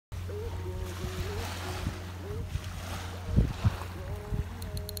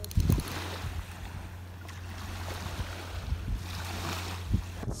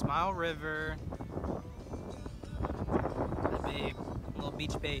Mile River. The babe, little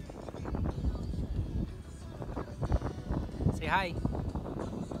beach babe. Say hi.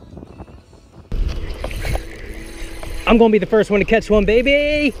 I'm gonna be the first one to catch one,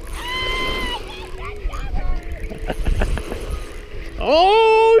 baby.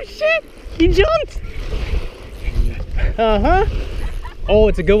 Oh shit! He jumped. Oh,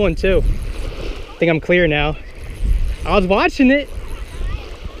 it's a good one too. I think I'm clear now. I was watching it.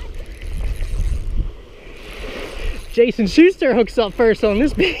 Jason Schuster hooks up first on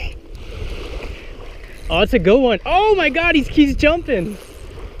this bait. Oh, it's a good one. Oh my God, he's jumping.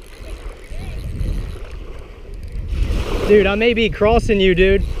 Dude, I may be crossing you,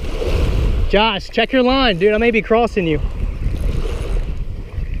 dude. Josh, check your line, dude. I may be crossing you.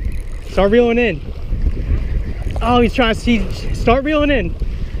 Start reeling in. Oh, he's trying to see. Start reeling in.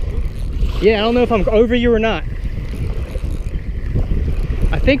 Yeah, I don't know if I'm over you or not.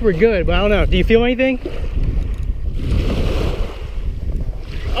 I think we're good, but I don't know. Do you feel anything?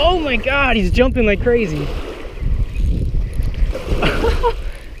 Oh my God, he's jumping like crazy.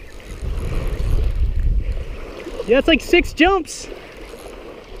 Yeah, it's like 6 jumps.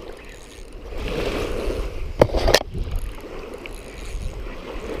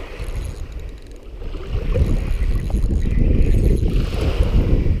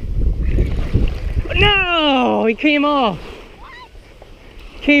 No, he came off.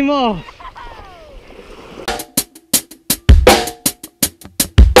 Came off.